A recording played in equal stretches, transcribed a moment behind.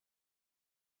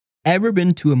Ever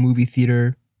been to a movie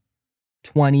theater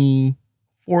 20,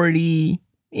 40,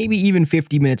 maybe even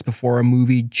 50 minutes before a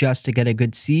movie just to get a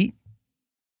good seat?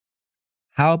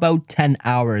 How about 10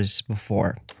 hours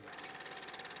before?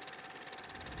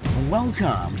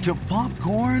 Welcome to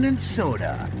Popcorn and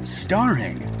Soda,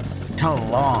 starring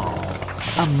Talal,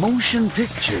 a motion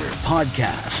picture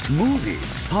podcast,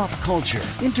 movies, pop culture,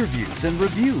 interviews, and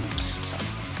reviews.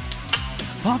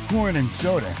 Popcorn and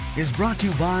Soda is brought to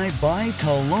you by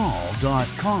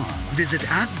BuyTalal.com. Visit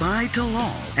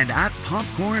 @BuyTalal and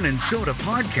 @Popcorn and Soda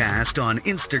Podcast on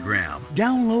Instagram.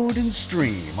 Download and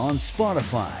stream on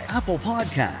Spotify, Apple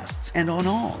Podcasts, and on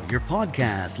all your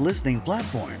podcast listening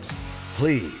platforms.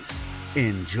 Please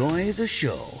enjoy the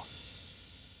show.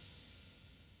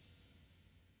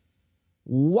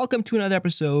 Welcome to another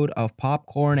episode of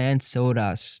Popcorn and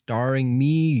Soda, starring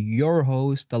me, your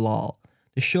host, Dalal.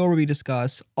 The show where we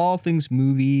discuss all things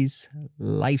movies,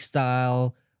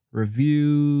 lifestyle,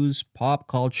 reviews, pop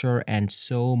culture, and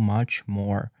so much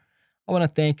more. I want to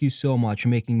thank you so much for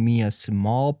making me a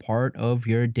small part of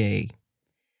your day.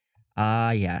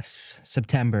 Yes,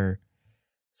 September.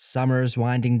 Summer's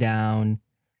winding down,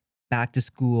 back to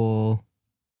school.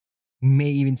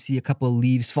 May even see a couple of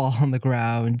leaves fall on the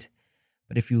ground.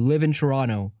 But if you live in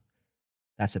Toronto,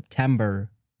 that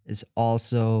September is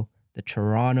also the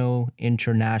Toronto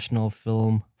International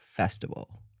Film Festival.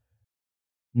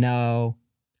 Now,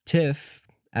 TIFF,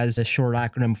 as a short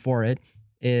acronym for it,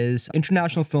 is an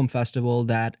international film festival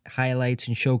that highlights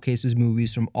and showcases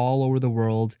movies from all over the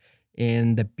world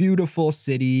in the beautiful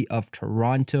city of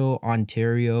Toronto,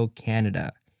 Ontario,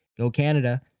 Canada. Go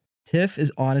Canada. TIFF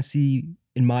is honestly,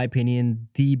 in my opinion,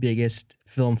 the biggest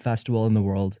film festival in the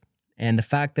world. And the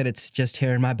fact that it's just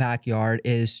here in my backyard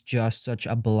is just such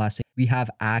a blessing. We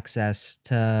have access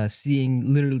to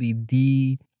seeing literally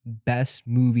the best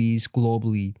movies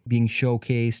globally being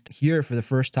showcased here for the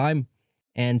first time.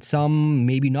 And some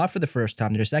maybe not for the first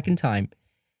time, their second time.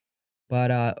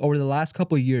 But over the last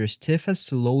couple of years, TIFF has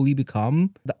slowly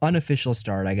become the unofficial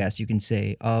start, I guess you can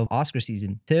say, of Oscar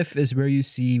season. TIFF is where you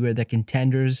see where the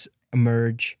contenders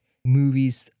emerge,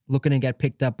 movies looking to get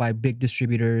picked up by big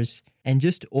distributors, and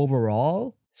just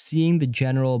overall seeing the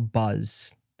general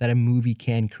buzz that a movie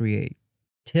can create.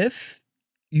 TIFF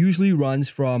usually runs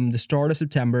from the start of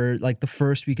September, like the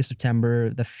first week of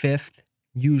September, the 5th,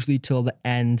 usually till the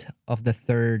end of the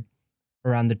 3rd,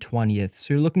 around the 20th.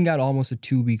 So you're looking at almost a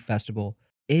 2-week festival.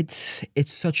 It's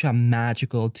such a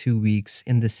magical 2 weeks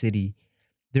in the city.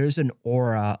 There's an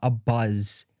aura, a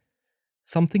buzz,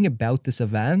 something about this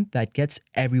event that gets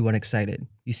everyone excited.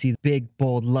 You see the big,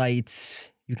 bold lights.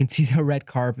 You can see the red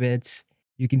carpets.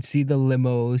 You can see the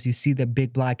limos. You see the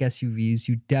big black SUVs.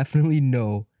 You definitely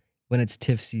know when it's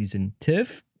TIFF season.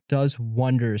 TIFF does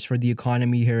wonders for the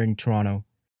economy here in Toronto.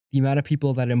 The amount of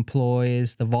people that it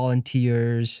employs, the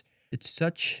volunteers. It's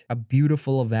such a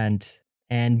beautiful event.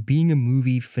 And being a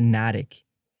movie fanatic,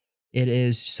 it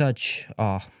is such...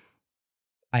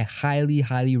 I highly,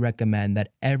 highly recommend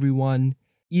that everyone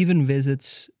even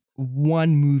visits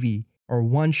one movie or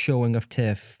one showing of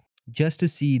TIFF just to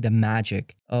see the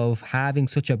magic of having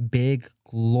such a big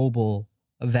global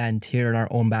event here in our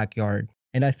own backyard.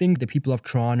 And I think the people of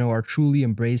Toronto are truly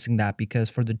embracing that, because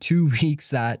for the 2 weeks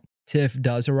that TIFF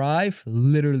does arrive,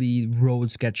 literally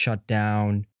roads get shut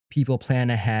down, people plan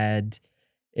ahead.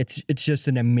 It's just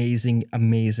an amazing,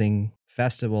 amazing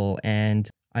festival, and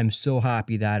I'm so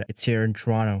happy that it's here in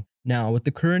Toronto. Now, with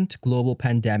the current global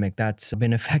pandemic that's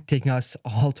been affecting us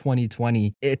all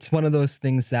 2020, it's one of those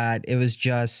things that it was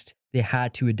just, they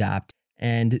had to adapt.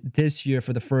 And this year,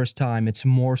 for the first time, it's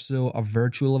more so a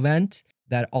virtual event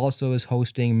that also is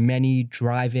hosting many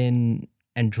drive-in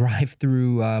and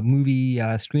drive-through movie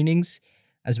screenings,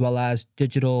 as well as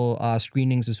digital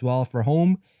screenings as well for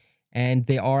home. And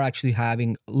they are actually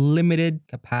having limited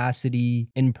capacity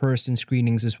in-person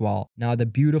screenings as well. Now, the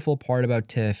beautiful part about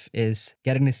TIFF is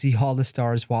getting to see all the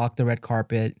stars walk the red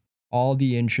carpet, all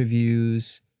the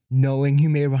interviews, knowing you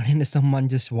may run into someone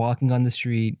just walking on the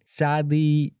street.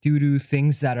 Sadly, due to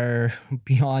things that are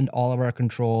beyond all of our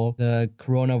control, the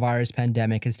coronavirus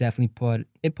pandemic has definitely put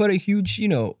a huge,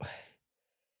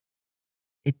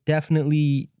 it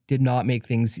definitely did not make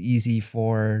things easy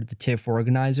for the TIFF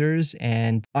organizers,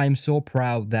 and I'm so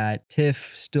proud that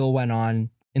TIFF still went on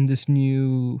in this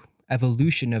new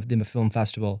evolution of the film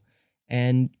festival.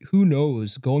 And who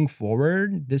knows, going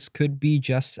forward, this could be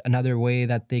just another way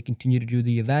that they continue to do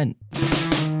the event.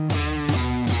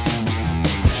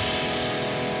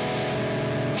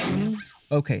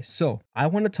 Okay, so I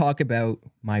want to talk about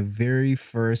my very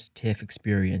first TIFF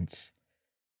experience.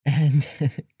 And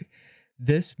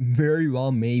this very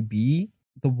well may be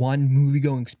the one movie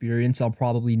going experience I'll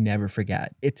probably never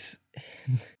forget. It's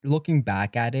looking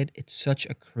back at it, it's such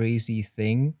a crazy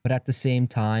thing, but at the same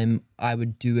time, I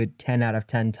would do it 10 out of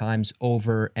 10 times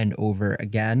over and over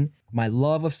again. My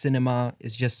love of cinema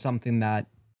is just something that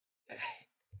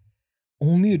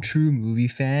only a true movie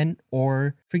fan,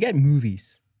 or forget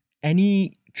movies,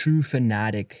 any true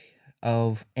fanatic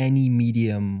of any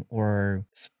medium or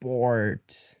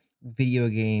sport, video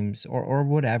games, or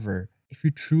whatever, if you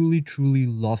truly, truly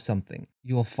love something,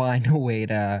 you'll find a way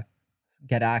to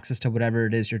get access to whatever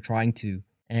it is you're trying to.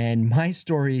 And my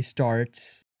story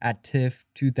starts at TIFF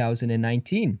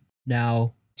 2019.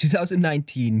 Now,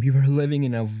 2019, we were living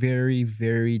in a very,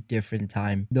 very different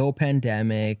time. No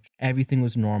pandemic, everything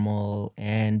was normal,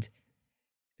 and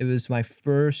it was my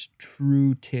first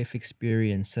true TIFF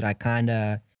experience that I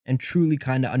truly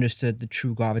understood the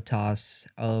true gravitas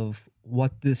of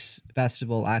what this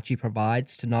festival actually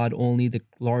provides to not only the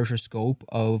larger scope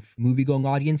of movie-going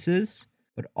audiences,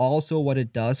 but also what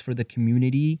it does for the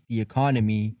community, the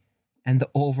economy, and the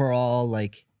overall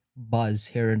buzz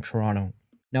here in Toronto.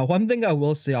 Now, one thing I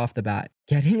will say off the bat,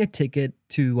 getting a ticket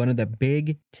to one of the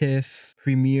big TIFF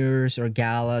premieres or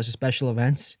galas or special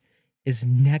events is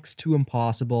next to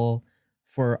impossible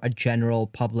for a general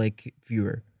public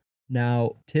viewer.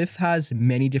 Now, TIFF has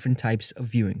many different types of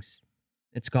viewings.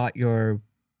 It's got your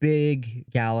big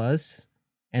galas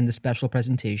and the special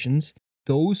presentations.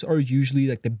 Those are usually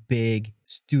the big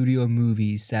studio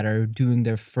movies that are doing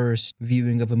their first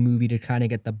viewing of a movie to kind of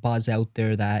get the buzz out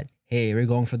there that, hey, we're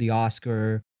going for the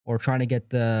Oscar, or trying to get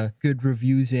the good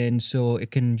reviews in so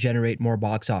it can generate more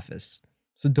box office.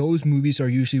 So those movies are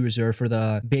usually reserved for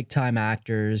the big time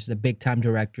actors, the big time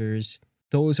directors.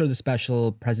 Those are the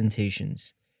special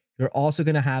presentations. You're also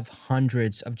going to have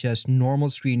hundreds of just normal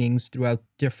screenings throughout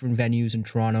different venues in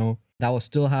Toronto that will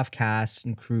still have cast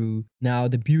and crew. Now,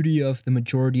 the beauty of the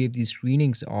majority of these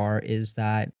screenings is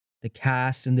that the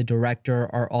cast and the director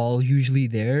are all usually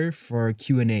there for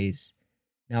Q&As.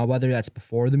 Now, whether that's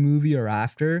before the movie or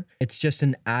after, it's just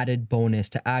an added bonus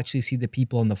to actually see the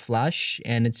people in the flesh,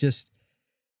 and it just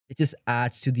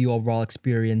adds to the overall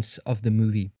experience of the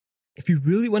movie. If you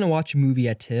really want to watch a movie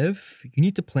at TIFF, you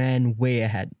need to plan way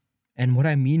ahead. And what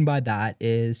I mean by that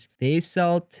is they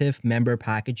sell TIFF member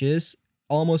packages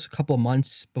almost a couple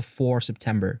months before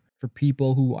September for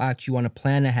people who actually want to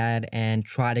plan ahead and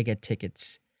try to get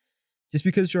tickets. Just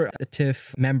because you're a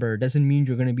TIFF member doesn't mean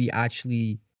you're going to be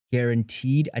actually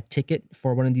guaranteed a ticket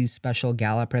for one of these special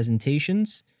gala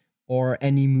presentations or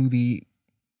any movie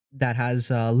that has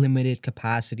a limited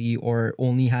capacity or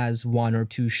only has 1 or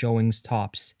 2 showings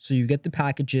tops. So you get the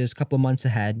packages a couple months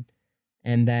ahead,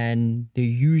 and then they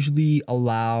usually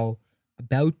allow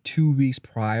about 2 weeks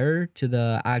prior to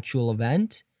the actual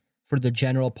event for the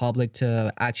general public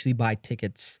to actually buy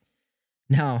tickets.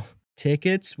 Now,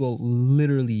 tickets will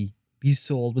literally be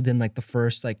sold within the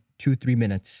first 2-3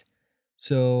 minutes.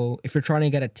 So if you're trying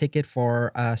to get a ticket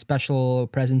for a special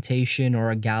presentation or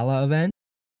a gala event,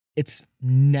 it's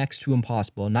next to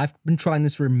impossible. And I've been trying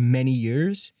this for many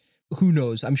years. Who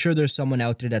knows? I'm sure there's someone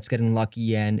out there that's getting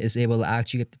lucky and is able to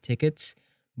actually get the tickets.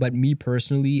 But me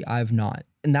personally, I've not.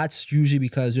 And that's usually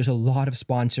because there's a lot of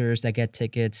sponsors that get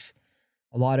tickets,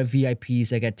 a lot of VIPs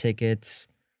that get tickets.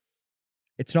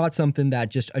 It's not something that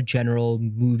just a general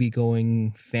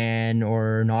movie-going fan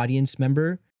or an audience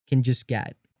member can just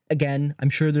get. Again, I'm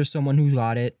sure there's someone who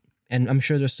got it, and I'm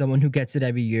sure there's someone who gets it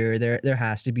every year. There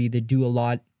has to be. They do a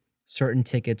lot certain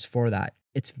tickets for that.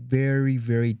 It's very,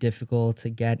 very difficult to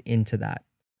get into that.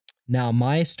 Now,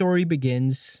 my story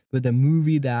begins with a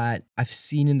movie that I've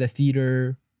seen in the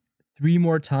theater 3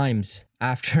 more times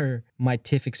after my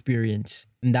TIFF experience,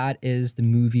 and that is the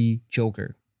movie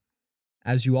Joker.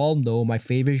 As you all know, my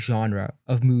favorite genre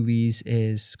of movies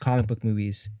is comic book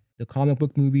movies. The comic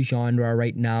book movie genre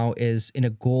right now is in a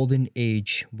golden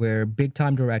age where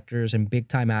big-time directors and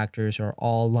big-time actors are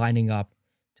all lining up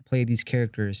to play these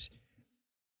characters.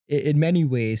 In many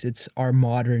ways, it's our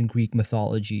modern Greek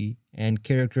mythology, and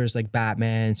characters like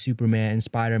Batman, Superman,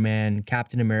 Spider-Man,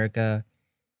 Captain America,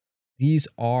 these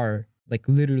are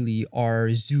literally our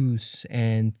Zeus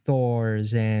and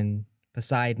Thors and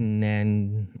Poseidon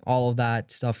and all of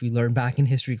that stuff we learned back in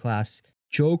history class.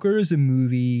 Joker is a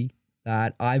movie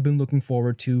that I've been looking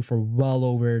forward to for well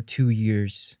over 2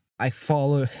 years. I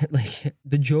follow,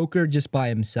 the Joker just by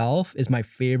himself is my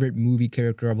favorite movie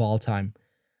character of all time.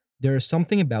 There is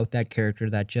something about that character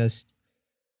that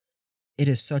it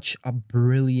is such a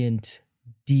brilliant,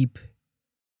 deep,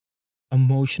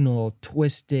 emotional,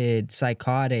 twisted,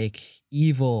 psychotic,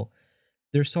 evil.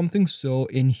 There's something so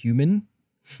inhuman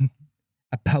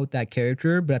about that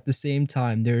character, but at the same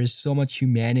time, there is so much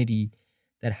humanity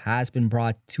that has been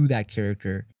brought to that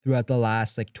character throughout the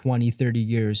last like 20, 30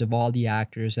 years of all the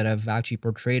actors that have actually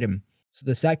portrayed him. So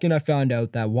the second I found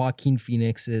out that Joaquin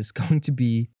Phoenix is going to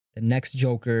be the next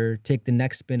Joker, take the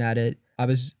next spin at it, I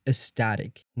was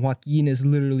ecstatic. Joaquin is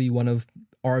literally one of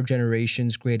our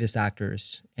generation's greatest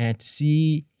actors. And to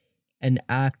see an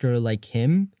actor like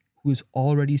him who is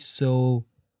already so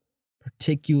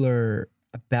particular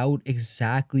about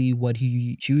exactly what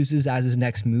he chooses as his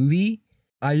next movie,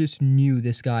 I just knew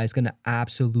this guy is going to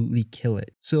absolutely kill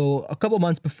it. So a couple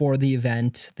months before the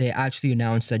event, they actually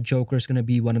announced that Joker is going to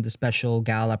be one of the special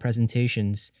gala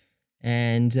presentations.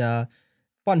 And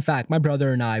fun fact, my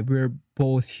brother and I, we're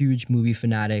both huge movie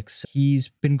fanatics. He's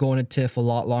been going to TIFF a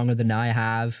lot longer than I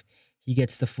have. He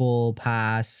gets the full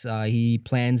pass. He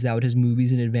plans out his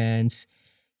movies in advance.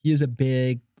 He is a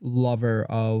big lover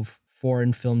of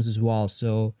foreign films as well.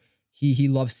 So he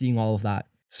loves seeing all of that.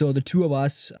 So the two of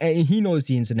us, and he knows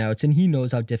the ins and outs, and he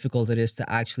knows how difficult it is to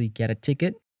actually get a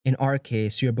ticket. In our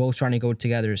case, we are both trying to go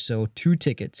together. So 2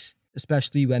 tickets,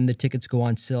 especially when the tickets go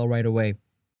on sale right away.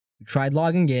 We tried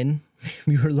logging in.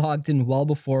 We were logged in well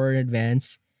before in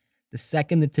advance. The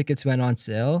second the tickets went on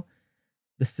sale,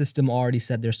 the system already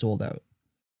said they're sold out.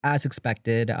 As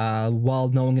expected, well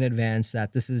knowing in advance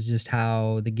that this is just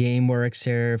how the game works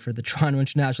here for the Toronto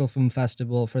International Film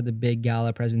Festival for the big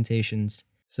gala presentations.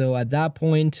 So at that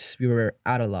point, we were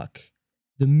out of luck.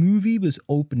 The movie was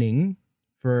opening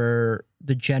for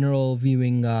the general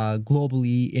viewing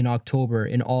globally in October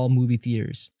in all movie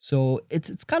theaters. So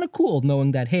it's kind of cool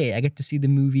knowing that, hey, I get to see the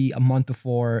movie a month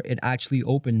before it actually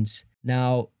opens.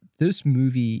 Now, this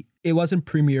movie, it wasn't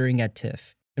premiering at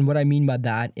TIFF. And what I mean by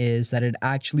that is that it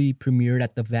actually premiered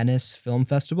at the Venice Film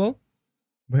Festival,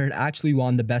 where it actually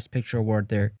won the Best Picture award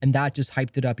there. And that just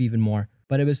hyped it up even more.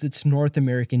 But it was its North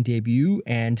American debut,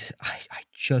 and I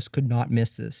just could not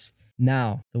miss this.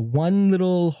 Now, the one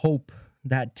little hope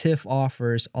that TIFF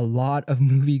offers a lot of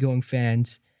movie-going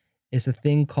fans is a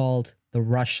thing called the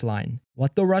rush line.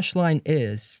 What the rush line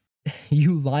is,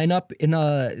 you line up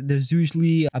there's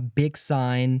usually a big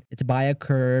sign, it's by a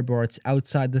curb or it's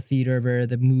outside the theater where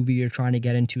the movie you're trying to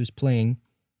get into is playing,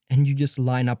 and you just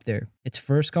line up there. It's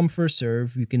first come, first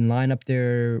serve. You can line up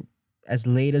there as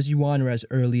late as you want or as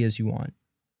early as you want.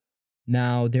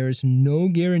 Now, there's no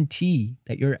guarantee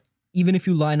that even if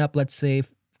you line up, let's say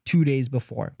 2 days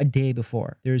before, a day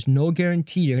before, there's no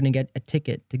guarantee you're going to get a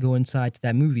ticket to go inside to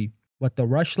that movie. What the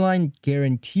rush line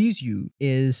guarantees you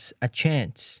is a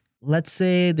chance. Let's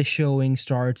say the showing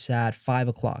starts at 5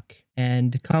 o'clock.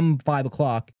 And come 5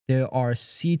 o'clock, there are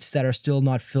seats that are still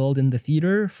not filled in the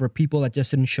theater for people that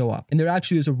just didn't show up. And there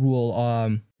actually is a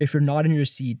rule, if you're not in your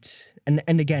seat, and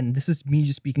again, this is me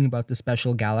just speaking about the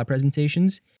special gala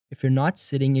presentations. If you're not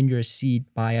sitting in your seat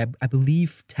by, I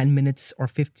believe, 10 minutes or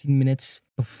 15 minutes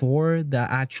before the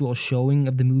actual showing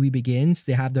of the movie begins,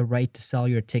 they have the right to sell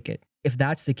your ticket. If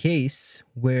that's the case,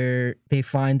 where they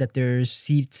find that there's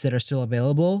seats that are still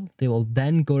available, they will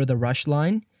then go to the rush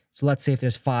line. So let's say if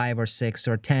there's 5 or 6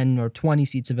 or 10 or 20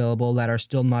 seats available that are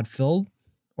still not filled,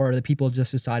 or the people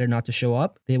just decided not to show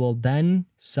up, they will then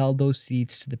sell those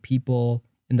seats to the people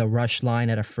in the rush line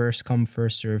at a first come,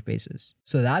 first serve basis.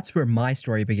 So that's where my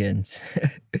story begins.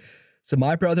 So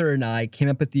my brother and I came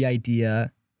up with the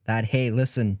idea that, hey,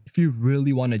 listen, if you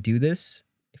really want to do this,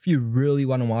 if you really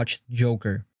want to watch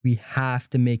Joker, we have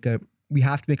to make a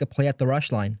play at the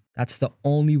rush line. That's the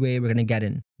only way we're going to get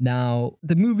in. Now,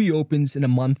 the movie opens in a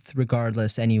month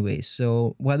regardless anyway,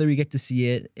 so whether we get to see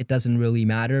it, it doesn't really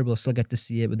matter. We'll still get to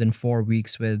see it within 4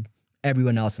 weeks with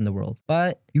everyone else in the world.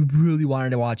 But you really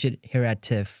wanted to watch it here at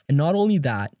TIFF. And not only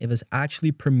that, it was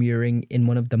actually premiering in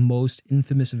one of the most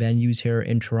infamous venues here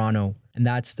in Toronto, and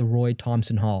that's the Roy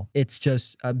Thomson Hall. It's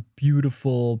just a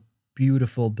beautiful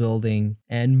building,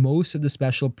 and most of the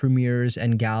special premieres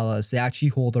and galas, they actually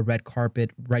hold a red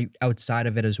carpet right outside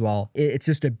of it as well. It's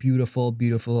just a beautiful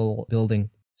building.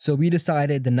 So we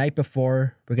decided the night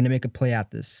before, we're going to make a play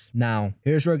at this. Now,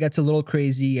 here's where it gets a little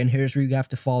crazy, and here's where you have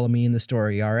to follow me in the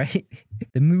story, all right?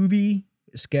 The movie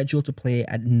is scheduled to play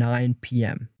at 9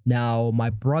 p.m. Now, my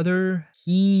brother,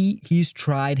 he's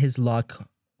tried his luck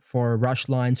for rush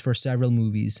lines for several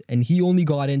movies, and he only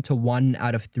got into 1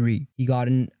 out of 3.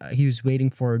 He was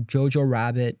waiting for Jojo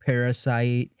Rabbit,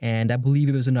 Parasite, and I believe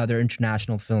it was another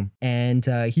international film. And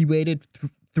he waited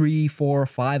 3, 4,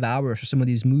 5 hours for some of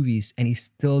these movies, and he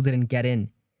still didn't get in.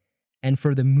 And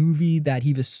for the movie that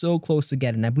he was so close to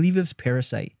getting, I believe it was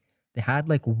Parasite, they had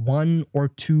like 1 or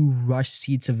 2 rush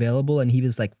seats available, and he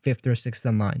was like 5th or 6th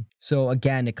in line. So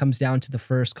again, it comes down to the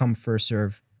first come, first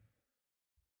serve.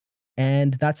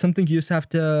 And that's something you just have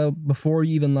to, before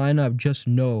you even line up, just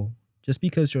know just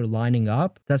because you're lining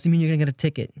up doesn't mean you're going to get a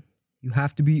ticket. You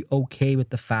have to be okay with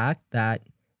the fact that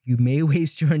you may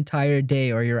waste your entire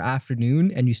day or your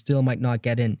afternoon and you still might not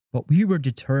get in. But we were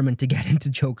determined to get into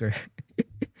Joker.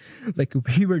 Like,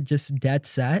 we were just dead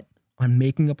set on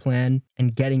making a plan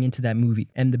and getting into that movie.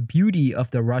 And the beauty of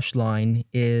the rush line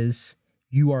is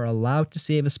you are allowed to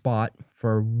save a spot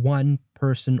for one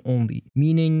person only.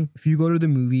 Meaning, if you go to the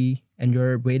movie and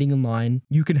you're waiting in line,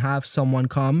 you can have someone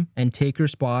come and take your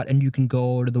spot and you can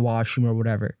go to the washroom or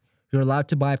whatever. You're allowed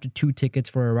to buy up to 2 tickets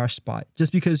for a rush spot.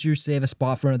 Just because you save a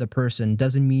spot for another person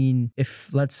doesn't mean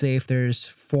let's say if there's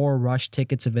 4 rush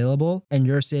tickets available and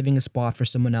you're saving a spot for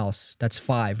someone else, that's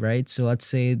 5, right? So let's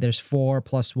say there's 4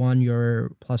 plus 1,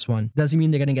 you're plus 1. Doesn't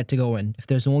mean they're going to get to go in. If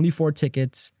there's only 4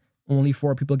 tickets, only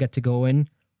 4 people get to go in,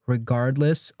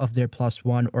 regardless of their plus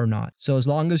 1 or not. So as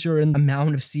long as you're in the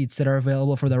amount of seats that are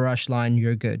available for the rush line,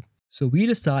 you're good. So we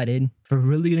decided if we're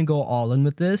really going to go all in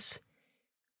with this,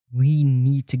 we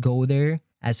need to go there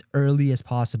as early as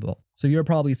possible. So you're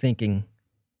probably thinking,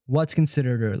 what's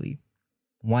considered early?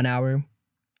 1 hour,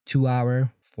 2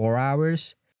 hour, 4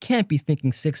 hours? Can't be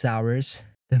thinking 6 hours.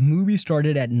 The movie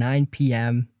started at 9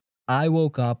 p.m. I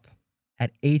woke up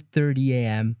at 8:30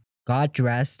 a.m., got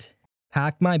dressed,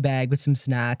 packed my bag with some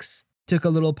snacks, took a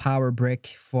little power brick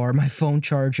for my phone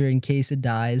charger in case it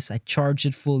dies. I charged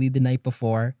it fully the night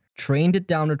before. Trained it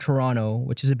down to Toronto,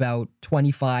 which is about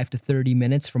 25 to 30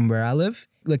 minutes from where I live,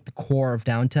 like the core of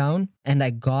downtown. And I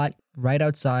got right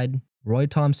outside Roy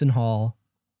Thomson Hall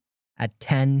at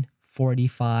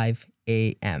 10:45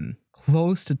 a.m.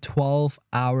 Close to 12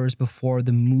 hours before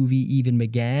the movie even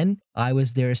began, I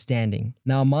was there standing.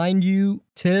 Now, mind you,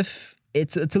 TIFF,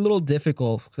 it's a little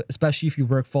difficult, especially if you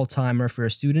work full-time or for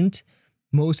a student.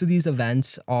 Most of these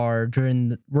events are during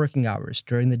the working hours,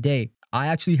 during the day. I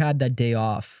actually had that day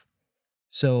off.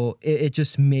 So it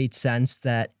just made sense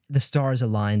that the stars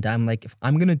aligned. I'm like, if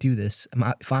I'm going to do this,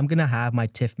 if I'm going to have my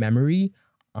TIFF memory,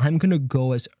 I'm going to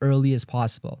go as early as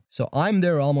possible. So I'm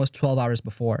there almost 12 hours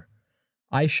before.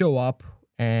 I show up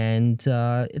and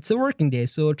it's a working day.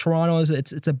 So Toronto,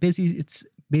 it's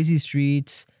busy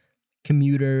streets,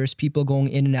 commuters, people going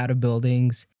in and out of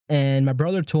buildings. And my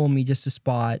brother told me just to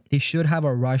spot, they should have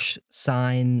a rush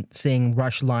sign saying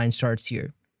rush line starts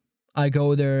here. I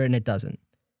go there and it doesn't.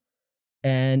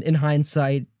 And in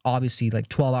hindsight, obviously, like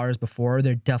 12 hours before,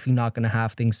 they're definitely not going to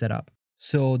have things set up.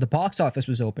 So the box office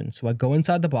was open. So I go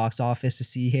inside the box office to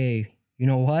see, hey, you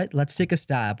know what? Let's take a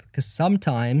stab. Because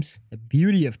sometimes the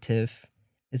beauty of TIFF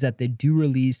is that they do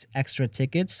release extra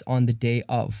tickets on the day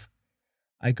of.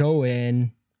 I go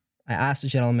in, I ask the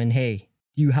gentleman, hey,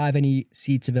 do you have any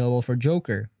seats available for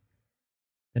Joker?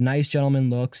 The nice gentleman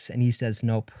looks and he says,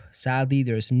 nope. Sadly,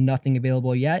 there's nothing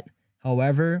available yet.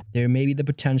 However, there may be the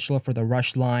potential for the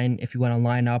rush line if you want to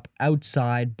line up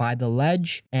outside by the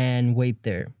ledge and wait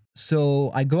there. So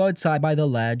I go outside by the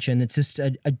ledge and it's just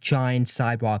a giant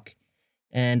sidewalk.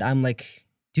 And I'm like,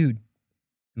 dude,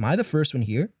 am I the first one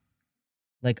here?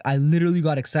 Like, I literally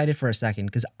got excited for a second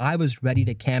because I was ready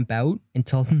to camp out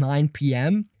until 9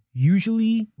 p.m.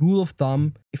 Usually, rule of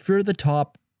thumb, if you're the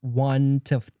top 1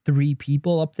 to 3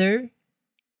 people up there,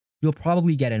 you'll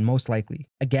probably get in, most likely.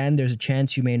 Again, there's a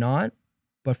chance you may not,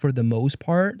 but for the most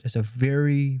part, there's a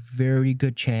very, very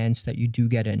good chance that you do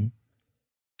get in.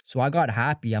 So I got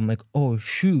happy. I'm like, oh,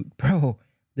 shoot, bro,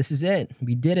 this is it.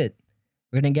 We did it.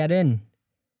 We're going to get in.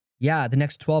 Yeah, the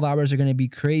next 12 hours are going to be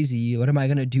crazy. What am I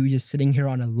going to do just sitting here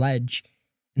on a ledge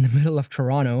in the middle of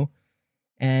Toronto?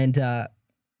 And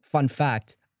fun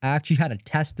fact, I actually had a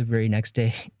test the very next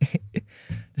day.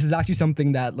 This is actually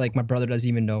something that like my brother doesn't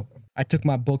even know. I took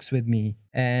my books with me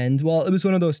and well, it was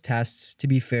one of those tests, to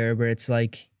be fair, where it's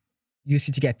like you just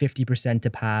need to get 50% to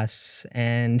pass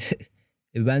and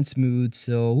it went smooth.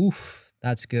 So, oof,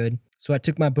 that's good. So I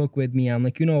took my book with me. I'm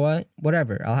like, you know what?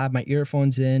 Whatever. I'll have my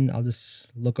earphones in. I'll just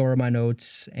look over my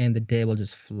notes and the day will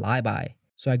just fly by.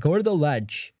 So I go to the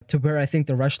ledge to where I think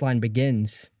the rush line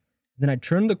begins. Then I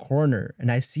turn the corner and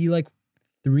I see like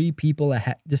 3 people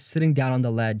ahead just sitting down on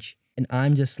the ledge. And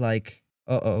I'm just like,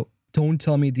 uh-oh. Don't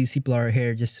tell me these people are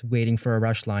here just waiting for a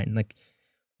rush line. Like,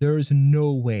 there is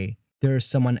no way there is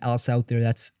someone else out there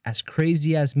that's as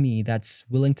crazy as me that's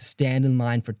willing to stand in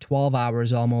line for 12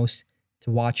 hours almost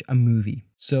to watch a movie.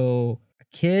 So a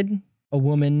kid, a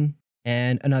woman,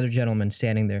 and another gentleman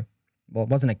standing there. Well, it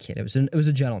wasn't a kid. It was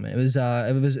a gentleman. It was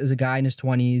a guy in his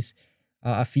 20s,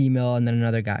 a female, and then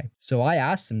another guy. So I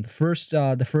asked him, the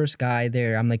first guy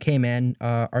there, I'm like, hey man,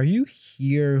 are you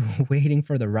here waiting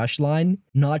for the rush line?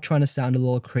 Not trying to sound a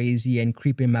little crazy and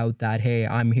creep him out that, hey,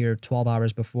 I'm here 12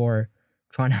 hours before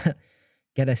trying to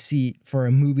get a seat for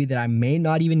a movie that I may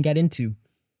not even get into.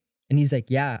 And he's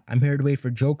like, yeah, I'm here to wait for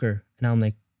Joker. And I'm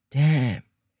like, damn.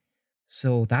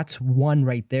 So that's one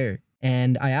right there.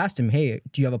 And I asked him, hey,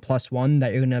 do you have a +1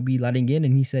 that you're going to be letting in?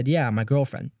 And he said, yeah, my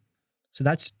girlfriend. So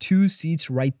that's 2 seats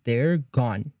right there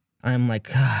gone. I'm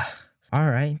like, all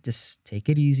right, just take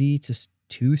it easy. It's just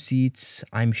 2 seats.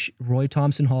 Roy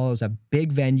Thompson Hall is a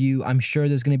big venue. I'm sure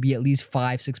there's going to be at least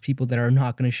 5-6 people that are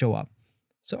not going to show up.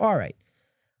 So, all right.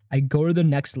 I go to the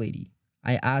next lady.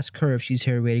 I ask her if she's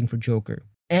here waiting for Joker.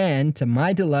 And to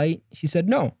my delight, she said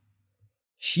no.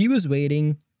 She was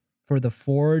waiting for the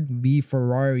Ford v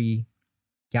Ferrari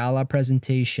gala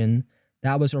presentation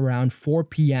that was around 4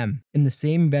 p.m. in the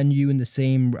same venue, in the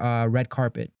same red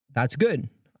carpet. That's good.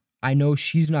 I know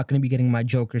she's not going to be getting my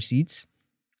Joker seats.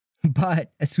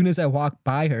 But as soon as I walk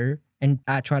by her and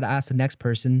I try to ask the next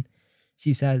person,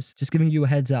 she says, just giving you a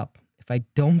heads up. If I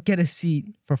don't get a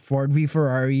seat for Ford v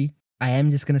Ferrari, I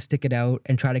am just going to stick it out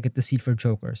and try to get the seat for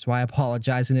Joker. So I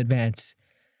apologize in advance.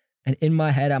 And in my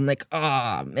head, I'm like,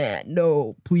 man,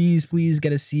 no, please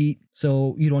get a seat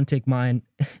so you don't take mine.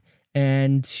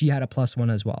 And she had a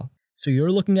 +1 as well. So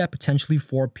you're looking at potentially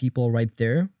 4 people right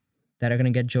there that are going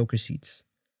to get Joker seats.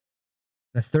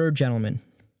 The third gentleman,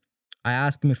 I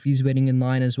asked him if he's waiting in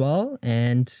line as well,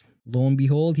 and lo and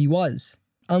behold, he was.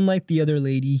 Unlike the other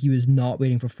lady, he was not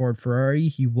waiting for Ford Ferrari,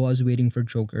 he was waiting for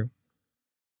Joker.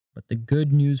 But the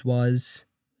good news was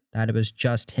that it was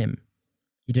just him.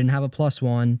 He didn't have a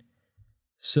 +1,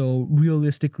 so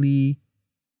realistically,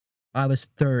 I was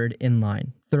third in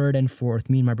line. Third and fourth,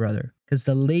 me and my brother. Because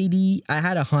the lady, I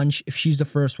had a hunch, if she's the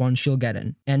first one, she'll get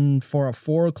in. And for a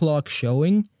 4 o'clock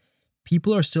showing,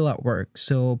 people are still at work.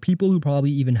 So people who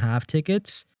probably even have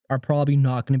tickets are probably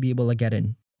not going to be able to get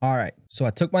in. All right. So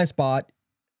I took my spot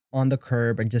on the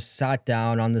curb and just sat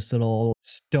down on this little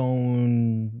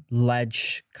stone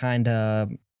ledge kind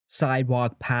of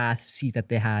sidewalk path seat that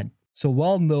they had. So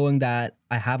well knowing that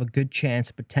I have a good chance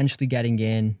of potentially getting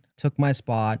in, took my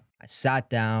spot, I sat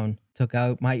down, took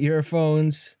out my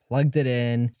earphones, plugged it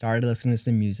in, started listening to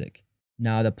some music.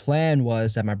 Now the plan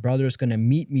was that my brother's going to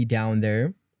meet me down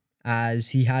there as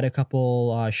he had a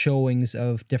couple showings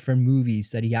of different movies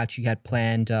that he actually had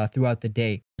planned throughout the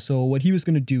day. So what he was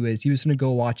going to do is he was going to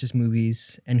go watch his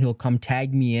movies and he'll come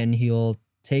tag me in. He'll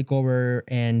take over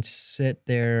and sit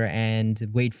there and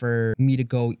wait for me to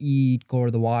go eat, go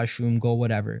to the washroom, go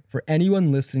whatever. For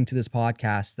anyone listening to this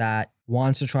podcast that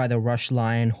wants to try the Rush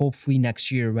line, hopefully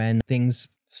next year when things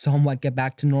somewhat get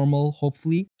back to normal,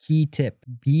 hopefully, key tip,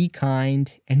 be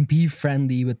kind and be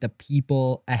friendly with the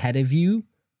people ahead of you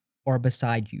or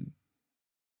beside you.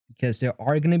 Because there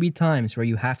are going to be times where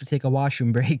you have to take a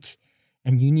washroom break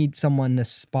and you need someone to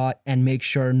spot and make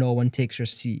sure no one takes your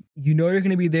seat. You know you're going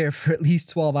to be there for at least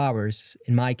 12 hours.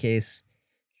 In my case,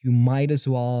 you might as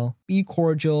well be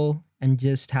cordial and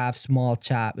just have small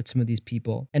chat with some of these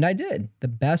people. And I did. The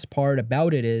best part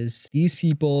about it is these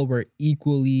people were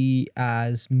equally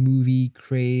as movie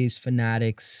craze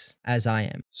fanatics as I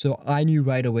am. So I knew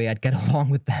right away I'd get along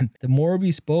with them. The more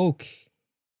we spoke,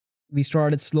 we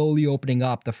started slowly opening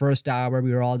up. The first hour,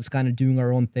 we were all just kind of doing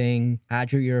our own thing.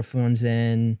 Had your earphones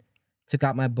in, took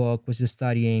out my book, was just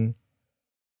studying.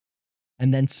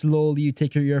 And then slowly you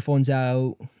take your earphones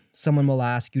out. Someone will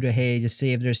ask you to, hey, just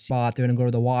save their spot. They're going to go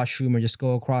to the washroom or just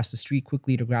go across the street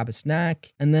quickly to grab a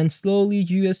snack. And then slowly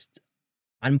you just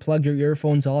unplug your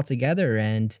earphones altogether.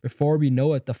 And before we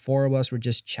know it, the 4 of us were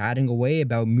just chatting away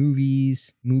about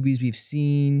movies we've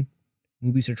seen,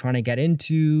 movies we're trying to get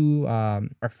into,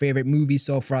 our favorite movies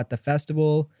so far at the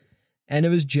festival. And it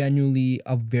was genuinely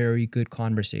a very good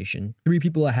conversation. 3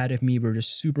 people ahead of me were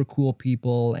just super cool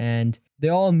people, and they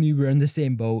all knew we were in the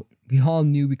same boat. We all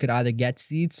knew we could either get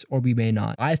seats or we may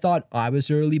not. I thought I was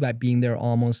early by being there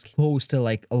almost close to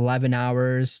like 11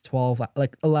 hours,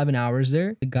 11 hours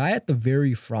there. The guy at the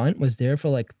very front was there for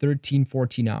like 13,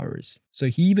 14 hours. So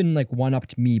he even like went up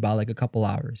to me by like a couple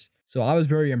hours. So I was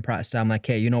very impressed. I'm like,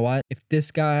 hey, you know what? If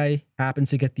this guy happens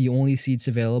to get the only seats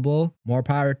available, more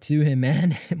power to him,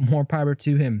 man. More power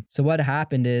to him. So what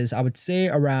happened is I would say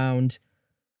around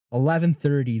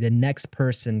 11:30, the next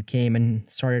person came and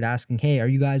started asking, hey, are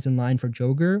you guys in line for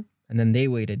Joker? And then they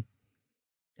waited.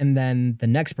 And then the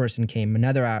next person came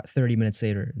another 30 minutes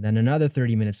later, then another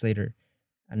 30 minutes later,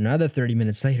 another 30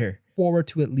 minutes later, forward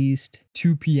to at least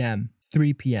 2 p.m.,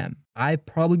 3 p.m. I've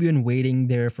probably been waiting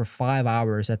there for 5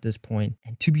 hours at this point.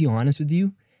 And to be honest with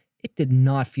you, it did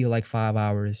not feel like 5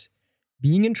 hours.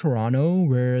 Being in Toronto,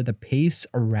 where the pace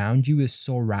around you is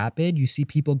so rapid, you see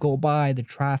people go by, the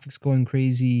traffic's going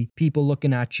crazy, people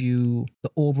looking at you, the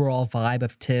overall vibe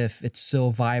of TIFF, it's so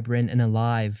vibrant and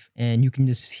alive. And you can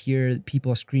just hear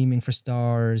people screaming for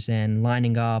stars and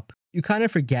lining up. You kind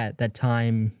of forget that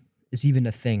time is even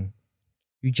a thing.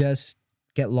 You just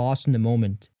get lost in the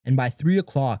moment. And by 3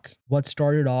 o'clock, what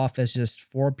started off as just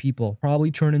 4 people probably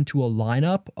turned into a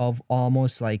lineup of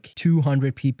almost like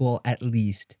 200 people at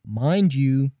least. Mind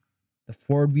you, the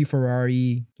Ford v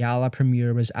Ferrari gala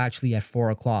premiere was actually at 4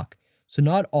 o'clock. So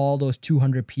not all those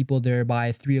 200 people there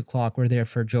by 3 o'clock were there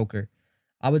for Joker.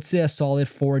 I would say a solid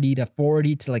 40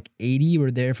 to like 80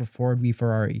 were there for Ford v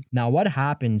Ferrari. Now what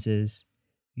happens is,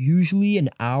 usually an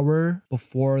hour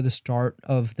before the start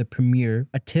of the premiere,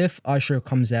 a TIFF usher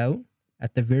comes out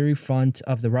at the very front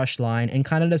of the rush line and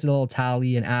kind of does a little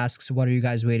tally and asks, what are you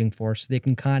guys waiting for? So they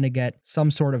can kind of get some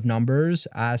sort of numbers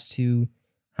as to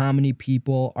how many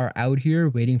people are out here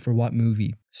waiting for what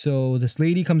movie. So this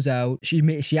lady comes out, she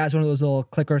has one of those little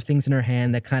clicker things in her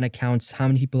hand that kind of counts how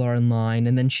many people are in line,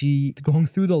 and then she going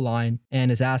through the line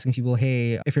and is asking people,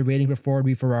 hey, if you're waiting for Ford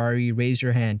v Ferrari, raise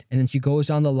your hand. And then she goes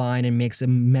down the line and makes a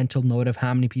mental note of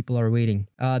how many people are waiting.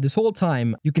 This whole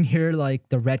time, you can hear like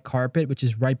the red carpet, which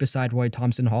is right beside Roy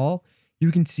Thompson Hall.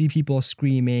 You can see people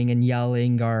screaming and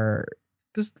yelling, or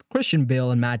because Christian Bale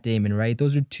and Matt Damon, right?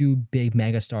 Those are 2 big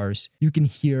megastars. You can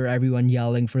hear everyone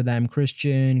yelling for them,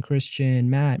 Christian,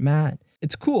 Matt.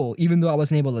 It's cool. Even though I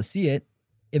wasn't able to see it,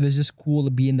 it was just cool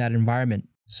to be in that environment.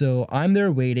 So I'm there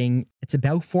waiting. It's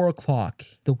about 4 o'clock.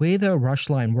 The way the rush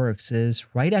line works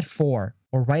is right at 4,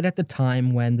 or right at the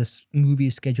time when this movie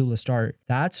is scheduled to start.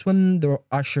 That's when the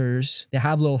ushers, they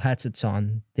have little headsets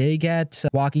on. They get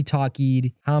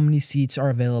walkie-talkied how many seats are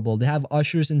available. They have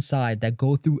ushers inside that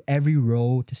go through every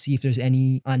row to see if there's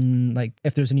any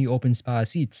open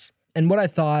seats. And what I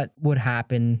thought would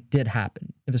happen did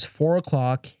happen. It was 4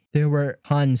 o'clock. There were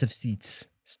tons of seats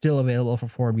still available for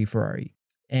Ford v Ferrari.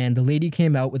 And the lady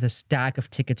came out with a stack of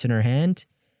tickets in her hand.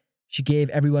 She gave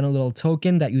everyone a little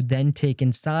token that you then take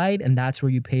inside, and that's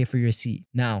where you pay for your seat.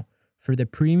 Now, for the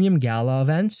premium gala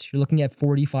events, you're looking at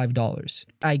 $45.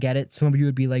 I get it. Some of you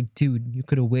would be like, dude, you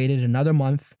could have waited another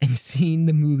month and seen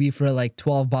the movie for like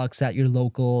 $12 at your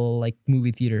local like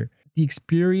movie theater. The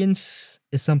experience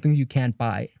is something you can't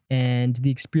buy. And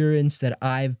the experience that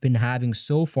I've been having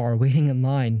so far waiting in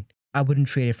line, I wouldn't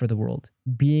trade it for the world.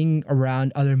 Being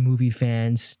around other movie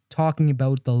fans, talking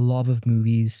about the love of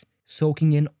movies,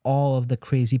 soaking in all of the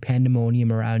crazy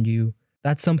pandemonium around you,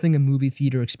 that's something a movie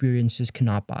theater experiences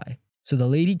cannot buy. So the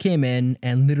lady came in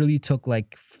and literally took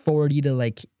like 40 to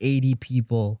like 80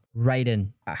 people right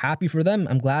in. Happy for them.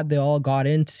 I'm glad they all got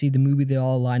in to see the movie they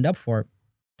all lined up for.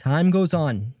 Time goes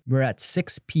on. We're at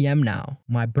 6 p.m. now.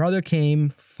 My brother came.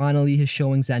 Finally, his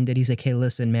showings ended. He's like, hey,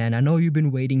 listen, man, I know you've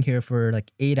been waiting here for like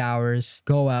 8 hours.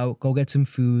 Go out, go get some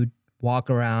food,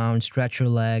 walk around, stretch your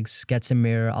legs, get some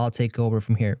air. I'll take over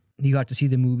from here. He got to see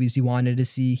the movies he wanted to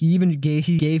see. He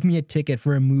gave me a ticket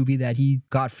for a movie that he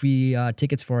got free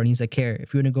tickets for. And he's like, here,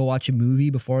 if you want to go watch a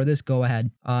movie before this, go ahead.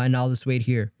 And I'll just wait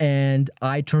here. And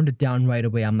I turned it down right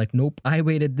away. I'm like, nope, I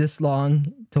waited this long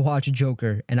to watch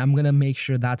Joker. And I'm going to make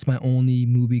sure that's my only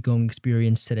movie going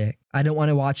experience today. I don't want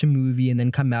to watch a movie and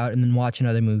then come out and then watch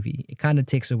another movie. It kind of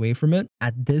takes away from it.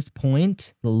 At this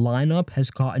point, the lineup has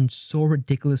gotten so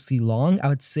ridiculously long. I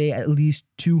would say at least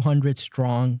 200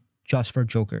 strong just for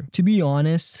Joker. To be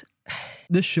honest,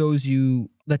 this shows you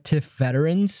the TIFF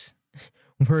veterans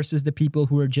versus the people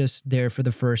who are just there for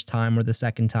the first time or the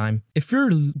second time. If you're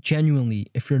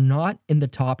not in the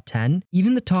top 10,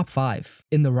 even the top 5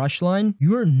 in the rush line,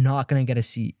 you are not going to get a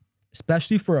seat.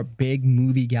 Especially for a big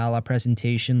movie gala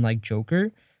presentation like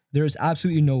Joker, there's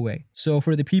absolutely no way. So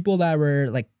for the people that were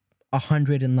like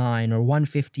 100 in line or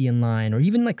 150 in line or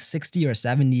even like 60 or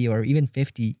 70 or even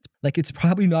 50, like it's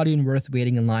probably not even worth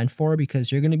waiting in line for,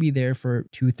 because you're going to be there for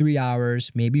 2-3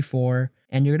 hours, maybe 4,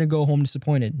 and you're going to go home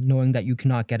disappointed knowing that you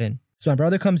cannot get in. So my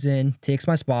brother comes in, takes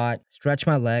my spot, stretch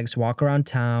my legs, walk around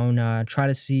town, try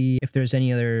to see if there's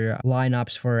any other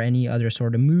lineups for any other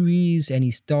sort of movies,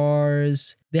 any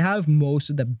stars. They have most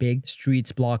of the big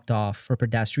streets blocked off for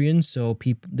pedestrians, so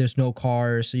there's no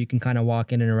cars, so you can kind of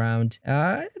walk in and around.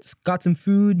 Just got some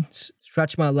food,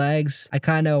 stretched my legs. I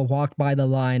kind of walked by the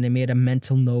line and made a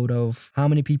mental note of how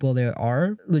many people there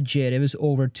are. Legit, it was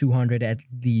over 200 at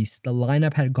least. The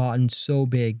lineup had gotten so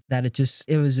big that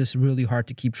it was just really hard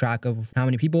to keep track of how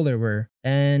many people there were.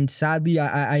 And sadly,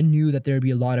 I knew that there would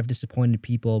be a lot of disappointed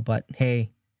people, but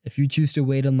hey, if you choose to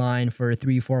wait in line for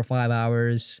 3, 4, 5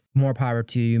 hours, more power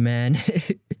to you, man.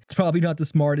 It's probably not the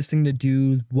smartest thing to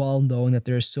do, well knowing that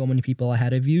there's so many people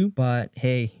ahead of you, but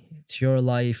hey, it's your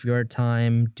life, your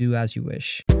time, do as you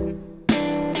wish.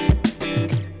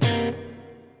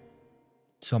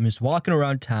 So I'm just walking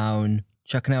around town,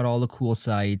 checking out all the cool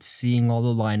sites, seeing all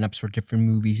the lineups for different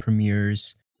movie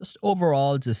premieres, just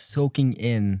overall just soaking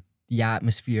in the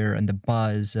atmosphere and the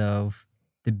buzz of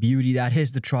the beauty that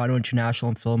is the Toronto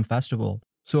International Film Festival.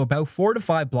 So about 4 to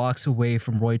 5 blocks away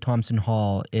from Roy Thomson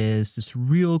Hall is this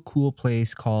real cool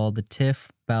place called the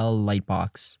TIFF Bell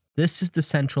Lightbox. This is the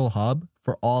central hub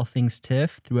for all things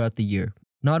TIFF throughout the year.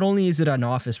 Not only is it an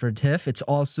office for TIFF, it's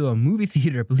also a movie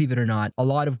theater, believe it or not. A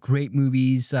lot of great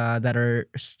movies that are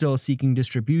still seeking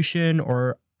distribution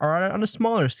or are on a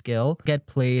smaller scale get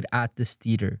played at this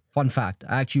theater. Fun fact,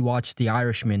 I actually watched The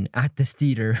Irishman at this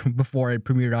theater before it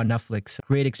premiered on Netflix.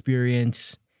 Great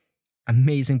experience,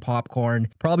 amazing popcorn,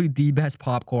 probably the best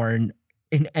popcorn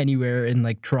in anywhere in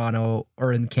like Toronto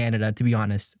or in Canada, to be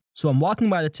honest. So I'm walking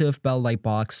by the TIFF Bell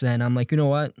Lightbox and I'm like, you know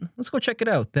what? Let's go check it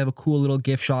out. They have a cool little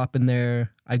gift shop in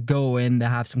there. I go in, they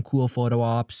have some cool photo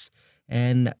ops.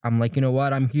 And I'm like, you know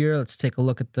what? I'm here. Let's take a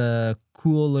look at the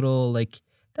cool little, like,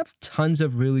 they have tons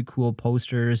of really cool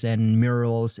posters and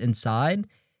murals inside.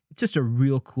 It's just a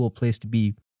real cool place to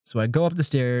be. So I go up the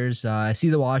stairs. I see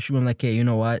the washroom. I'm like, hey, you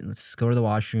know what? Let's go to the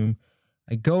washroom.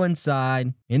 I go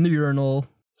inside in the urinal,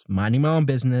 minding my own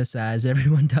business as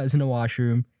everyone does in a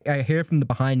washroom. I hear from the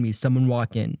behind me someone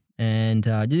walk in and,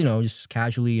 just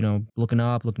casually, looking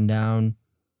up, looking down.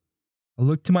 I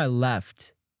look to my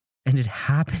left and it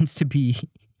happens to be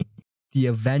the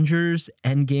Avengers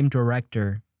Endgame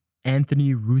director,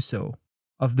 Anthony Russo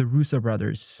of the Russo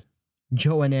brothers,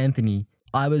 Joe and Anthony.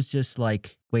 I was just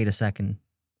like, wait a second,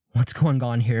 what's going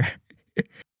on here?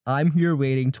 I'm here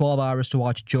waiting 12 hours to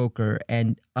watch Joker,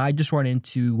 and I just run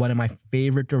into one of my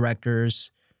favorite directors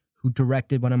who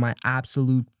directed one of my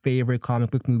absolute favorite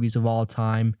comic book movies of all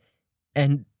time.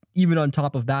 And even on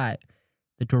top of that,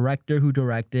 the director who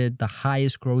directed the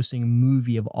highest grossing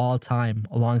movie of all time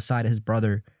alongside his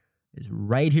brother is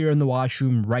right here in the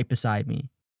washroom right beside me.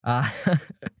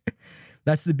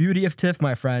 That's the beauty of TIFF,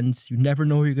 my friends. You never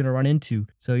know who you're going to run into.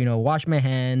 So, wash my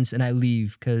hands and I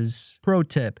leave because, pro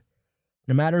tip,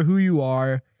 no matter who you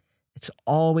are, it's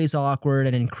always awkward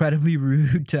and incredibly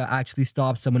rude to actually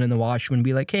stop someone in the washroom and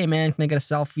be like, hey man, can I get a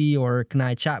selfie or can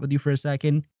I chat with you for a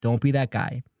second? Don't be that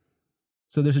guy.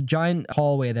 So there's a giant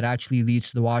hallway that actually leads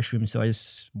to the washroom. So I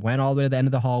just went all the way to the end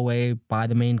of the hallway by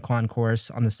the main concourse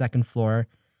on the second floor.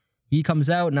 He comes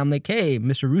out and I'm like, hey,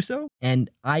 Mr. Russo? And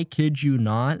I kid you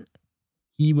not,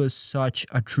 he was such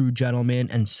a true gentleman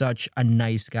and such a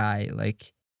nice guy.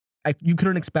 Like, you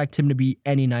couldn't expect him to be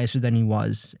any nicer than he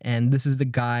was. And this is the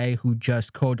guy who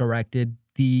just co-directed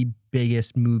the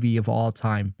biggest movie of all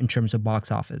time in terms of box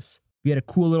office. We had a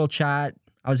cool little chat.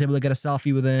 I was able to get a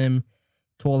selfie with him.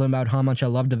 Told him about how much I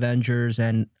loved Avengers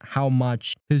and how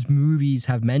much his movies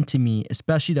have meant to me,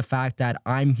 especially the fact that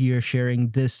I'm here sharing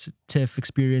this TIFF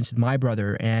experience with my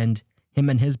brother, and him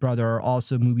and his brother are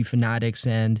also movie fanatics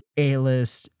and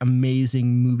A-list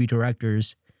amazing movie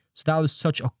directors. So that was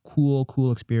such a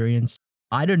cool experience.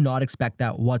 I did not expect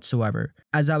that whatsoever.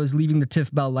 As I was leaving the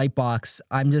TIFF Bell Lightbox,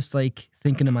 I'm just like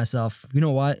thinking to myself, you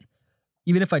know what?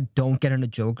 Even if I don't get into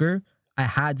Joker, I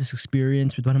had this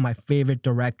experience with one of my favorite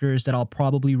directors that I'll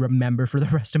probably remember for the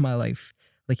rest of my life.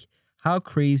 Like, how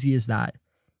crazy is that?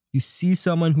 You see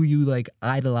someone who you like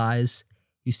idolize.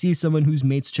 You see someone who's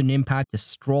made such an impact, just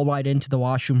stroll right into the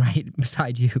washroom right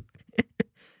beside you.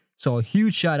 So a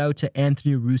huge shout out to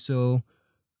Anthony Russo.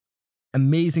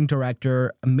 Amazing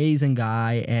director, amazing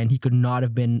guy, and he could not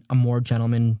have been a more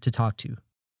gentleman to talk to.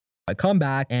 I come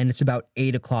back and it's about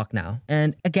 8 o'clock now.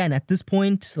 And again, at this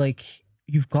point, like,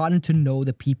 you've gotten to know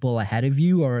the people ahead of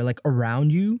you or like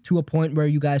around you to a point where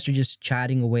you guys are just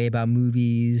chatting away about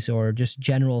movies or just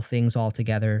general things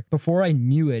altogether. Before I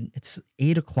knew it, it's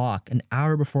 8 o'clock, an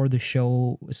hour before the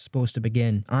show was supposed to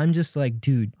begin. I'm just like,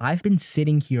 dude, I've been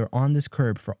sitting here on this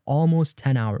curb for almost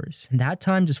 10 hours and that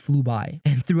time just flew by.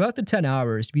 And throughout the 10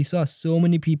 hours, we saw so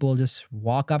many people just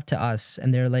walk up to us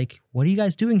and they're like, what are you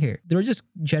guys doing here? They were just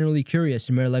generally curious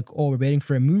and we're like, oh, we're waiting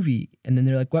for a movie. And then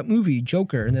they're like, what movie?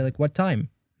 Joker. And they're like, what time?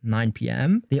 9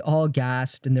 p.m. They all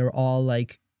gasped and they were all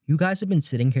like, you guys have been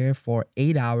sitting here for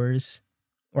 8 hours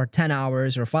or 10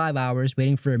 hours or 5 hours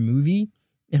waiting for a movie.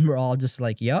 And we're all just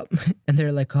like, yep. And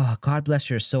they're like, oh, God bless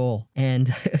your soul.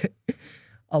 And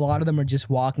a lot of them are just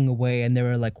walking away and they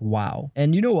were like, wow.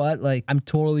 And you know what? Like, I'm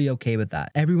totally okay with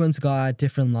that. Everyone's got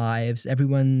different lives.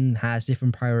 Everyone has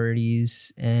different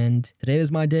priorities. And today was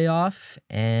my day off.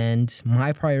 And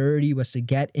my priority was to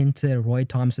get into Roy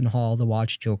Thomson Hall to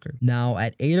watch Joker. Now,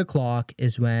 at 8 o'clock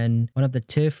is when one of the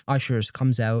TIFF ushers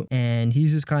comes out and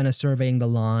he's just kind of surveying the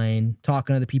line,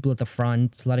 talking to the people at the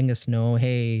front, letting us know,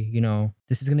 hey,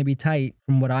 this is going to be tight.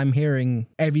 From what I'm hearing,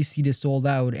 every seat is sold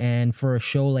out. And for a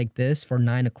show like this, for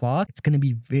 9 o'clock, it's going to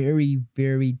be very,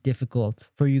 very difficult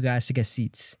for you guys to get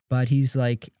seats. But he's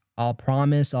like, I'll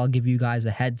promise I'll give you guys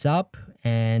a heads up.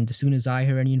 And as soon as I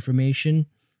hear any information,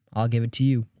 I'll give it to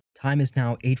you. Time is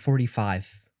now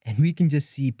 8:45, and we can just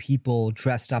see people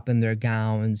dressed up in their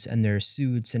gowns and their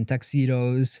suits and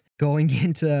tuxedos going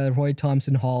into Roy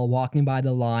Thompson Hall, walking by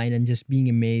the line and just being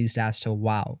amazed as to,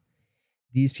 wow,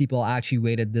 these people actually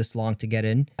waited this long to get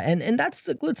in. And that's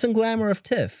the glitz and glamour of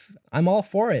TIFF. I'm all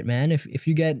for it, man. If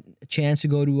you get a chance to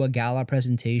go to a gala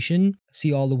presentation,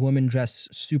 see all the women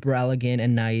dressed super elegant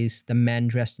and nice, the men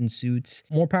dressed in suits,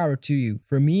 more power to you.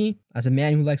 For me, as a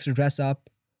man who likes to dress up,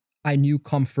 I knew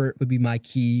comfort would be my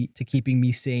key to keeping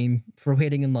me sane for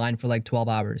waiting in line for like 12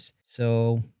 hours.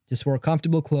 So just wear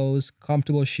comfortable clothes,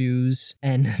 comfortable shoes,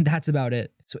 and that's about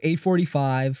it. So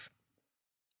 8:45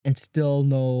 and still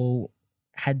no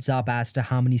heads up as to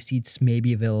how many seats may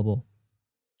be available.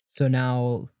 So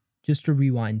now, just to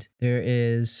rewind, there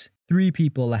is 3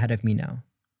 people ahead of me now.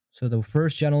 So the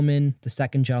first gentleman, the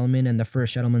second gentleman, and the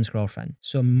first gentleman's girlfriend.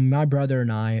 So my brother and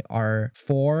I are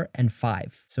 4 and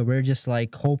 5. So we're just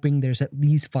like hoping there's at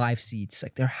least 5 seats.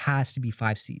 Like there has to be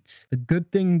 5 seats. The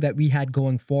good thing that we had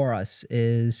going for us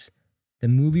is the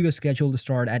movie was scheduled to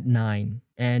start at 9.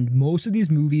 And most of these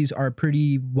movies are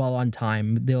pretty well on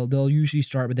time. They'll usually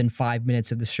start within 5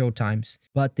 minutes of the show times.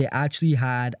 But they actually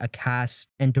had a cast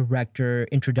and director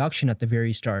introduction at the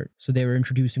very start. So they were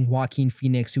introducing Joaquin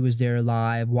Phoenix, who was there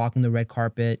live, walking the red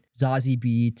carpet, Zazie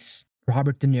Beetz,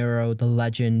 Robert De Niro, the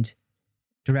legend,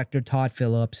 director Todd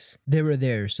Phillips. They were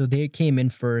there. So they came in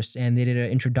first and they did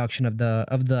an introduction of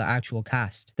the actual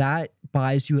cast. That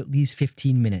buys you at least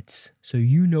 15 minutes. So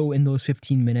you know in those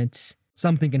 15 minutes,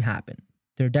 something can happen.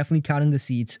 They're definitely counting the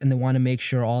seats and they want to make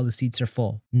sure all the seats are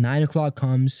full. 9 o'clock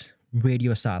comes,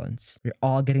 radio silence. We're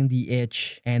all getting the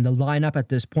itch, and the lineup at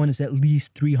this point is at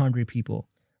least 300 people.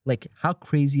 Like, how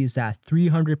crazy is that?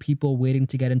 300 people waiting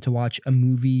to get in to watch a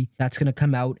movie that's going to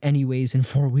come out anyways in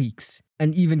 4 weeks.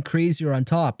 And even crazier on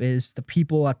top is the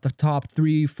people at the top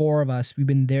 3, 4 of us. We've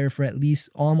been there for at least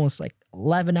almost like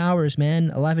 11 hours,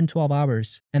 man. 11, 12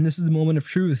 hours. And this is the moment of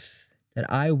truth that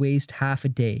I waste half a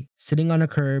day sitting on a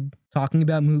curb, talking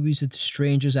about movies with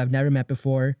strangers I've never met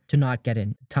before to not get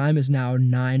in. Time is now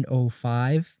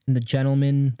 9:05, and the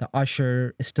gentleman, the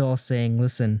usher, is still saying,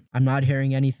 listen, I'm not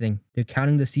hearing anything. They're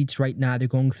counting the seats right now. They're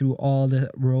going through all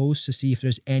the rows to see if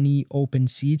there's any open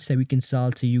seats that we can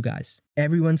sell to you guys.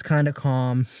 Everyone's kind of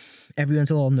calm.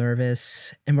 Everyone's a little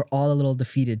nervous, and we're all a little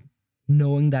defeated,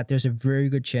 knowing that there's a very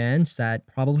good chance that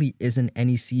probably isn't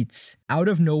any seats. Out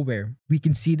of nowhere, we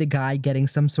can see the guy getting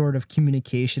some sort of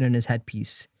communication in his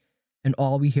headpiece. And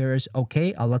all we hear is,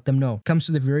 okay, I'll let them know. Comes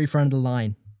to the very front of the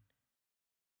line.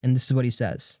 And this is what he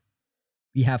says.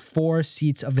 We have 4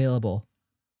 seats available.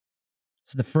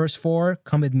 So the first 4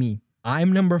 come with me.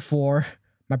 I'm number 4.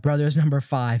 My brother's number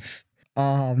 5.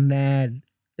 Oh, man.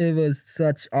 It was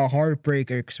such a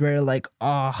heartbreaker because we're like,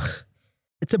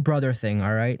 it's a brother thing,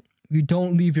 all right? You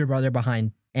don't leave your brother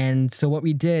behind. And so what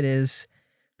we did is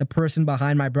the person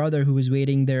behind my brother who was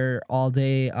waiting there all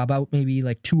day, about maybe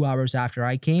like 2 hours after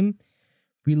I came,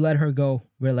 we let her go.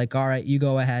 We're like, all right, you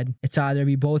go ahead. It's either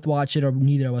we both watch it or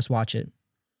neither of us watch it.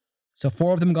 So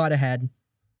 4 of them got ahead.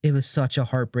 It was such a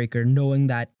heartbreaker knowing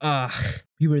that,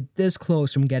 we were this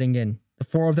close from getting in. The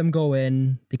 4 of them go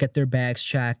in, they get their bags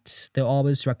checked. They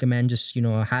always recommend just,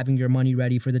 having your money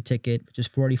ready for the ticket, which is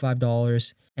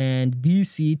 $45. And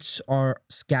these seats are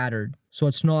scattered. So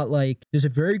it's not like there's a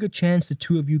very good chance the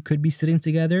 2 of you could be sitting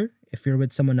together if you're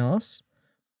with someone else,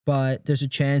 but there's a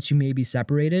chance you may be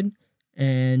separated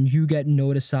and you get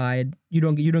notified. You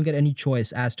don't get any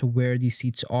choice as to where these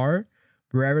seats are.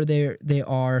 Wherever they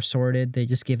are sorted, they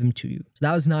just give them to you. So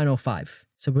that was 9:05.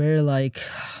 So we're like,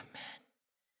 man,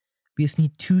 we just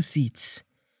need 2 seats.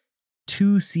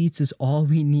 2 seats is all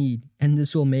we need, and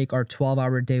this will make our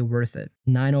 12-hour day worth it.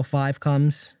 9:05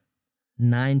 comes,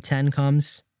 9:10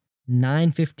 comes,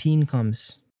 9:15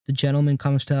 comes. The gentleman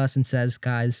comes to us and says,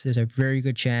 guys, there's a very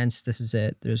good chance this is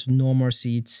it. There's no more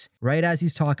seats. Right as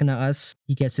he's talking to us,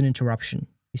 he gets an interruption.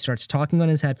 He starts talking on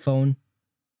his headphone.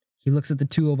 He looks at the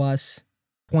 2 of us,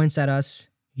 points at us.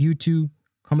 You 2,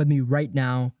 come with me right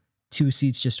now. 2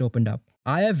 seats just opened up.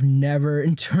 I have never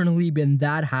internally been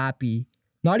that happy.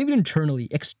 Not even internally,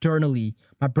 externally.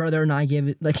 My brother and I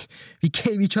we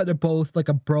gave each other both like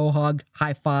a bro hug,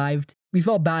 high-fived. We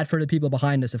felt bad for the people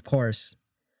behind us, of course.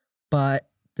 But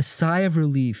the sigh of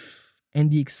relief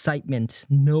and the excitement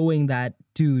knowing that,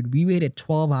 dude, we waited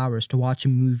 12 hours to watch a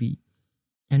movie.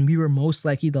 And we were most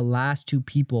likely the last 2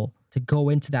 people to go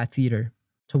into that theater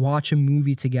to watch a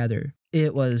movie together.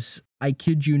 It was, I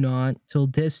kid you not, till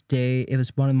this day, it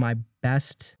was one of my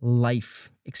best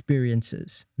life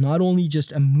experiences. Not only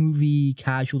just a movie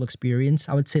casual experience,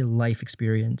 I would say life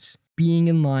experience. being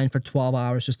in line for 12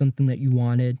 hours for something that you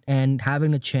wanted and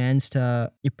having a chance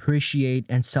to appreciate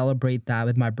and celebrate that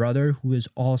with my brother, who is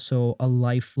also a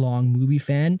lifelong movie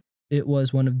fan. It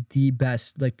was one of the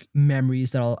best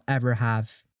memories that I'll ever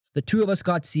have. The two of us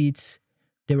got seats.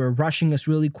 They were rushing us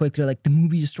really quick. They're like, the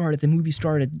movie just started. The movie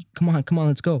started. Come on,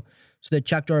 let's go. So they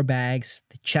checked our bags.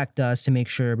 They checked us to make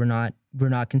sure we're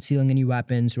not concealing any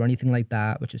weapons or anything like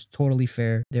that, which is totally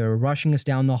fair. They were rushing us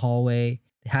down the hallway.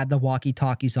 They had the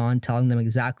walkie-talkies on, telling them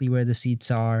exactly where the seats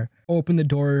are. Open the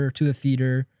door to the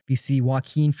theater. We see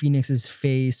Joaquin Phoenix's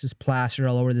face is plastered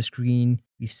all over the screen.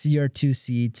 We see our two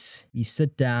seats. We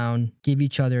sit down, give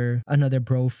each other another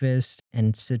bro fist,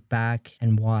 and sit back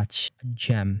and watch a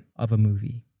gem of a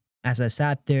movie. As I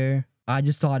sat there, I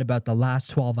just thought about the last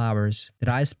 12 hours that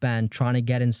I spent trying to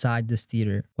get inside this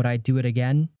theater. Would I do it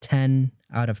again? 10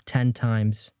 out of 10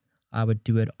 times, I would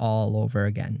do it all over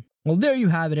again. Well, there you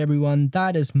have it, everyone.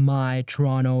 That is my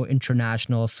Toronto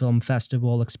International Film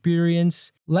Festival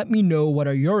experience. Let me know, what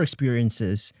are your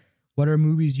experiences? What are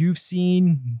movies you've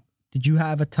seen? Did you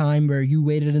have a time where you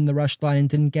waited in the rush line and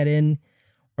didn't get in?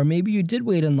 Or maybe you did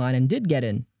wait in line and did get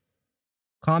in.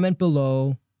 Comment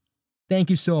below. Thank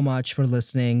you so much for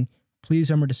listening. Please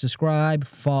remember to subscribe,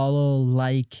 follow,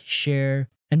 like, share,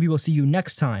 and we will see you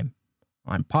next time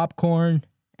on Popcorn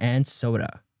and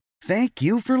Soda. Thank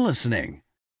you for listening.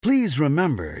 Please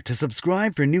remember to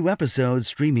subscribe for new episodes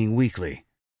streaming weekly.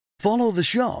 Follow the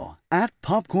show at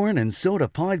Popcorn and Soda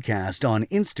Podcast on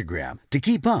Instagram to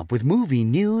keep up with movie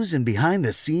news and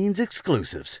behind-the-scenes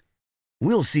exclusives.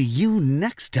 We'll see you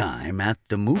next time at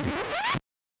the movie.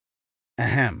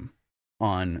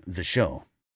 On the show.